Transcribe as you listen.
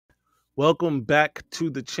Welcome back to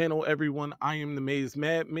the channel, everyone. I am the Maize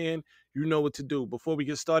Madman. You know what to do. Before we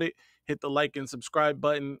get started, hit the like and subscribe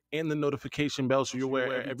button and the notification bell so you're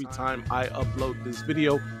aware every time I upload this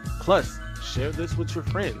video. Plus, share this with your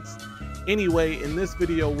friends. Anyway, in this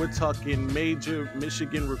video, we're talking major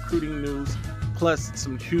Michigan recruiting news, plus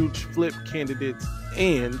some huge flip candidates,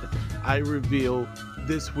 and I reveal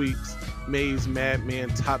this week's Maize Madman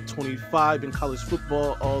top 25 in college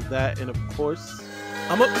football, all that, and of course,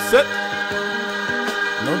 I'm upset.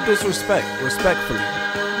 No disrespect, respectfully,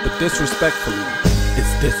 but disrespectfully,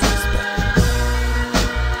 it's disrespect.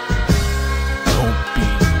 Don't be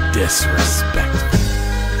disrespectful.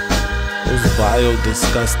 Those vile,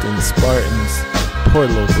 disgusting Spartans, poor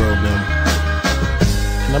little girl, man.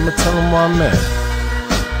 And I'ma tell them why I'm mad.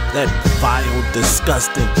 That vile,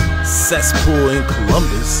 disgusting cesspool in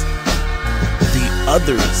Columbus, the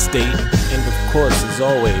other state, and of course, as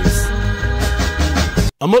always,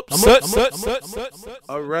 I'm upset.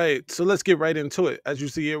 All right, so let's get right into it. As you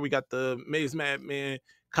see here, we got the Maize Madman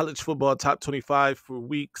college football top 25 for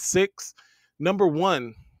week 6. Number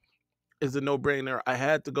 1 is a no-brainer. I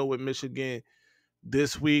had to go with Michigan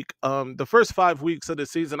this week. The first 5 weeks of the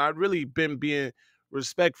season, I've really been being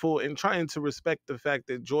respectful and trying to respect the fact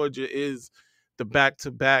that Georgia is the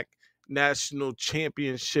back-to-back national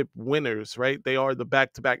championship winners, right? They are the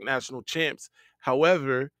back-to-back national champs.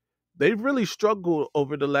 However, they've really struggled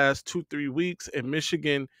over the last 2-3 weeks, and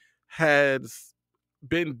Michigan has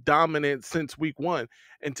been dominant since week 1.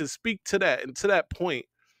 And to speak to that, and to that point,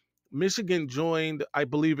 Michigan joined, I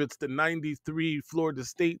believe it's the 93 Florida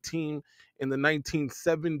State team and the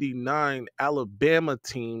 1979 Alabama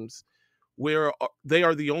teams, where they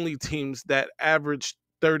are the only teams that average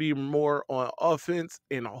 30 or more on offense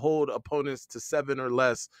and hold opponents to 7 or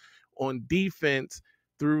less on defense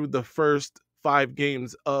through the first 5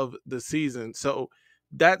 games of the season. So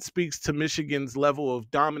that speaks to Michigan's level of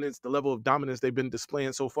dominance, the level of dominance they've been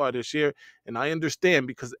displaying so far this year. And I understand,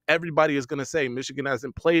 because everybody is going to say Michigan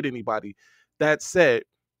hasn't played anybody. That said,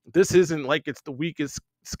 this isn't like it's the weakest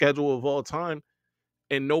schedule of all time,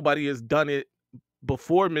 and nobody has done it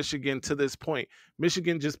before Michigan to this point.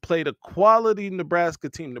 Michigan just played a quality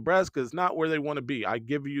Nebraska team. Nebraska is not where they want to be. I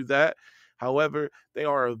give you that. However, they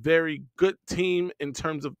are a very good team in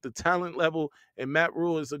terms of the talent level, and Matt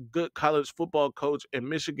Rule is a good college football coach, and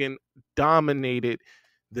Michigan dominated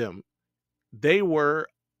them. They were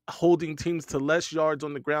holding teams to less yards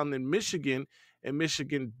on the ground than Michigan, and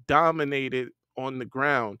Michigan dominated on the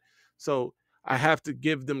ground. So I have to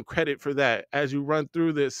give them credit for that. As you run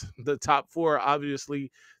through this, the top 4,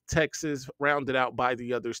 obviously, Texas rounded out by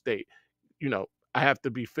the other state. You know, I have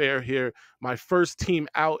to be fair here. My first team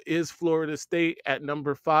out is Florida State at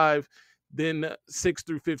number 5. Then 6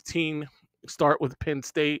 through 15 start with Penn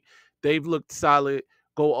State. They've looked solid.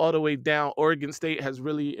 Go all the way down. Oregon State has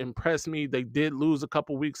really impressed me. They did lose a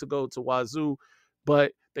couple weeks ago to Wazoo,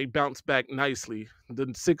 but they bounced back nicely.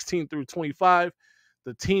 Then 16 through 25,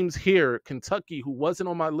 the teams here, Kentucky, who wasn't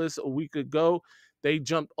on my list a week ago, they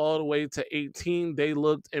jumped all the way to 18. They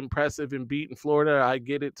looked impressive in beating Florida. I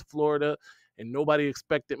get it, to Florida, and nobody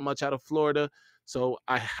expected much out of Florida. So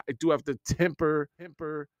I do have to temper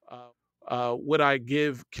what I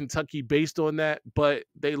give Kentucky based on that, but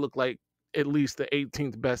they look like at least the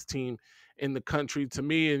 18th best team in the country to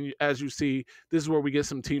me. And as you see, this is where we get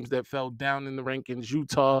some teams that fell down in the rankings.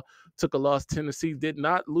 Utah took a loss. Tennessee did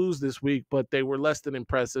not lose this week, but they were less than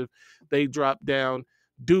impressive. They dropped down.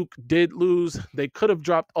 Duke did lose. They could have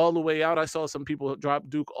dropped all the way out. I saw some people drop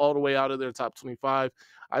Duke all the way out of their top 25.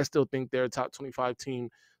 I still think they're a top 25 team,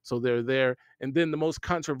 so they're there. And then the most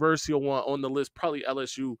controversial one on the list, probably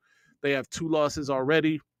LSU. They have 2 losses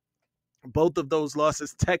already. Both of those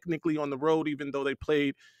losses technically on the road, even though they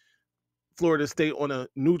played Florida State on a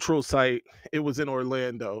neutral site. It was in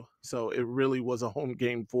Orlando, so it really was a home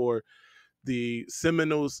game for the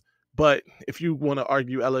Seminoles. But if you want to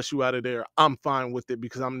argue LSU out of there, I'm fine with it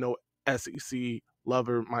because I'm no SEC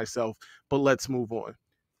lover myself. But let's move on.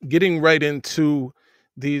 Getting right into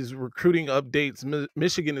these recruiting updates,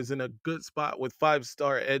 Michigan is in a good spot with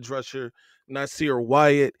 5-star edge rusher Nasir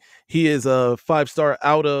Wyatt. He is a 5-star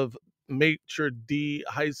out of Maitre D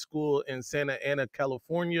High School in Santa Ana,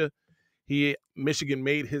 California. Michigan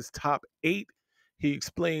made his top 8. He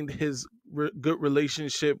explained his good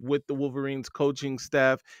relationship with the Wolverines coaching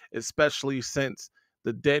staff, especially since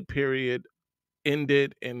the dead period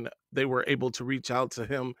ended and they were able to reach out to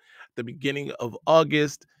him at the beginning of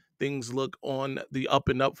August. Things look on the up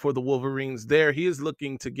and up for the Wolverines there. He is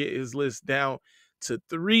looking to get his list down to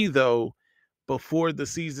 3, though, before the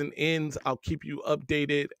season ends. I'll keep you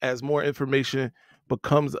updated as more information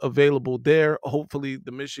becomes available there. Hopefully,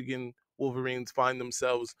 the Michigan Wolverines find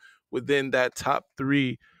themselves within that top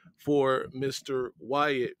three for Mr.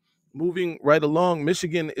 Wyatt. Moving right along,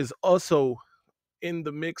 Michigan is also in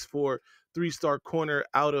the mix for three-star corner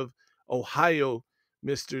out of Ohio,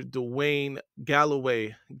 Mr. Dwayne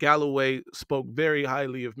Galloway. Galloway spoke very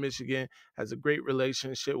highly of Michigan, has a great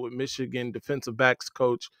relationship with Michigan defensive backs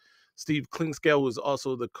coach Steve Klingscale, who is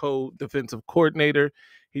also the co-defensive coordinator.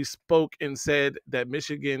 He spoke and said that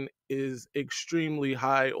Michigan is extremely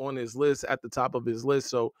high on his list, at the top of his list.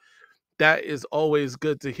 So that is always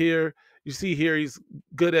good to hear. You see here, he's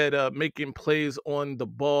good at making plays on the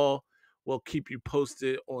ball. We'll keep you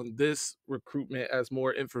posted on this recruitment as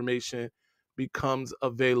more information becomes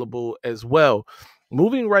available as well.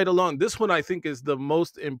 Moving right along, this one I think is the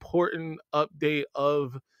most important update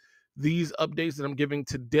of these updates that I'm giving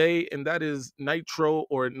today, and that is Nitro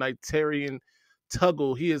or Nitarian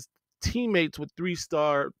Tuggle. He is teammates with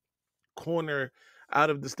three-star corner out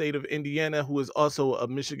of the state of Indiana, who is also a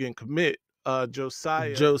Michigan commit,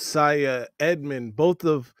 Josiah Edmond. Both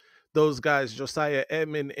of those guys, Josiah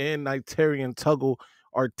Edmond and Nitarian Tuggle,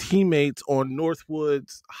 are teammates on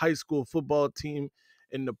Northwood's high school football team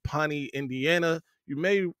in Napanee, Indiana. You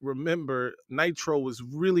may remember Nitro was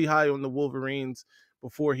really high on the Wolverines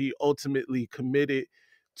before he ultimately committed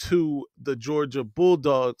to the Georgia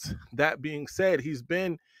Bulldogs. That being said, he's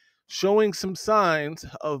been showing some signs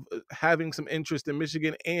of having some interest in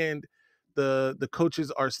Michigan, and the coaches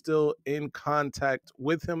are still in contact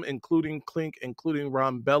with him, including Klink, including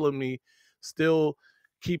Ron Bellamy, still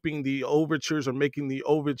keeping the overtures or making the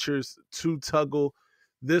overtures to Tuggle.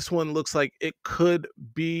 This one looks like it could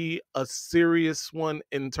be a serious one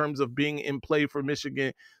in terms of being in play for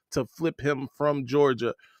Michigan to flip him from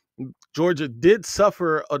Georgia. Georgia did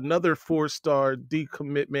suffer another four-star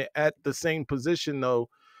decommitment at the same position, though,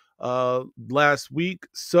 last week.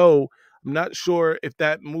 So I'm not sure if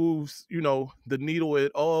that moves, the needle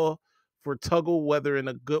at all for Tuggle, whether in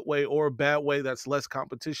a good way or a bad way. That's less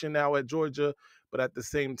competition now at Georgia, but at the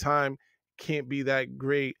same time, can't be that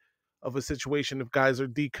great of a situation if guys are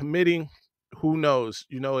decommitting. Who knows?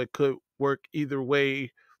 It could work either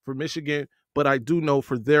way for Michigan, but I do know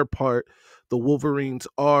for their part, the Wolverines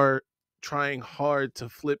are trying hard to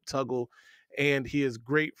flip Tuggle, and he is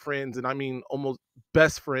great friends, and I mean almost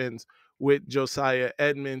best friends with Josiah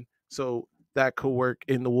Edmond. So that could work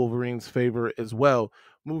in the Wolverines' favor as well.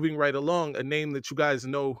 Moving right along, a name that you guys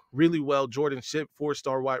know really well, Jordan Shipp,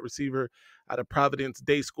 four-star wide receiver out of Providence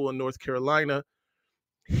Day School in North Carolina.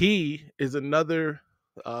 He is another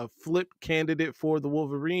flip candidate for the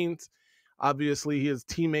Wolverines. Obviously, he has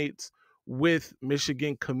teammates with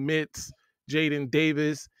Michigan commits Jaden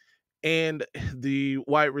Davis and the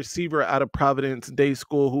wide receiver out of Providence Day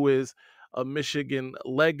School, who is a Michigan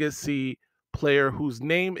legacy player whose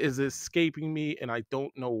name is escaping me, and I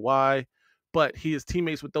don't know why. But he is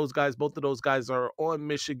teammates with those guys. Both of those guys are on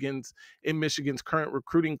Michigan's current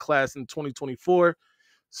recruiting class in 2024.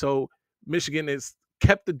 So Michigan has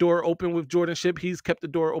kept the door open with Jordan Shipp. He's kept the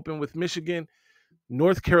door open with Michigan.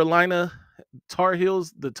 North Carolina Tar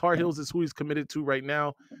Heels. The Tar Heels is who he's committed to right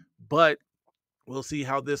now, but we'll see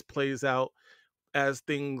how this plays out as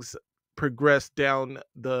things progress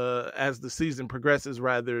as the season progresses.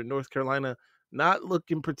 Rather, North Carolina not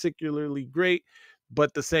looking particularly great,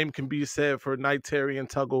 but the same can be said for Nitarian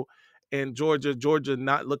Tuggle and Georgia. Georgia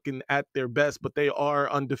not looking at their best, but they are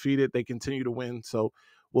undefeated. They continue to win. So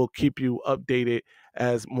we'll keep you updated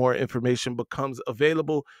as more information becomes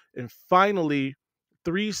available. And finally,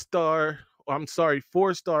 four-star,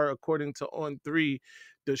 according to On3,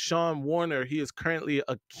 Deshaun Warner. He is currently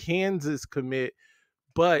a Kansas commit,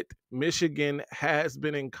 but Michigan has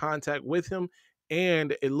been in contact with him,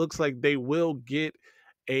 and it looks like they will get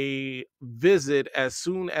a visit as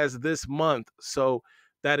soon as this month. So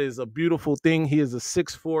that is a beautiful thing. He is a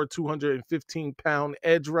 6'4", 215-pound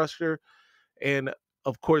edge rusher, and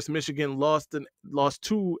of course, Michigan lost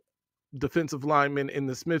two defensive linemen in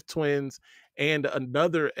the Smith twins and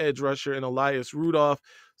another edge rusher in Elias Rudolph.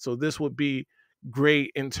 So this would be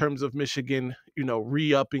great in terms of Michigan,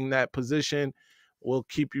 re-upping that position. We'll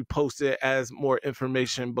keep you posted as more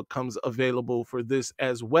information becomes available for this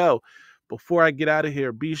as well. Before I get out of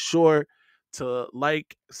here, be sure to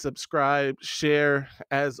like, subscribe, share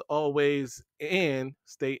as always, and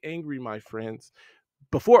stay angry, my friends.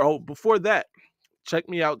 Before that, check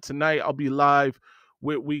me out tonight. I'll be live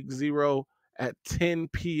with Week 0 at 10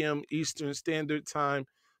 p.m. Eastern Standard Time.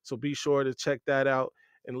 So be sure to check that out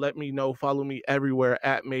and let me know. Follow me everywhere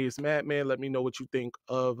at Maize Madman. Let me know what you think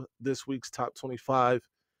of this week's Top 25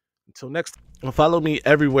 Until next time, follow me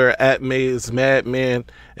everywhere at Maize Madman.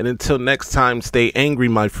 And until next time, stay angry,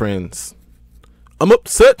 my friends. I'm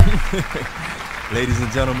upset. Ladies and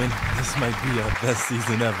gentlemen, this might be our best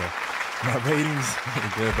season ever. My ratings,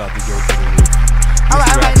 they're about to go to the roof. All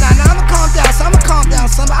right, now I'm gonna calm down,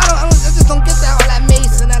 son. I just don't get that all that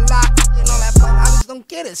Maize and that lock and all that. I just don't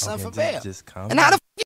get it, son, for real. Just calm and how down. the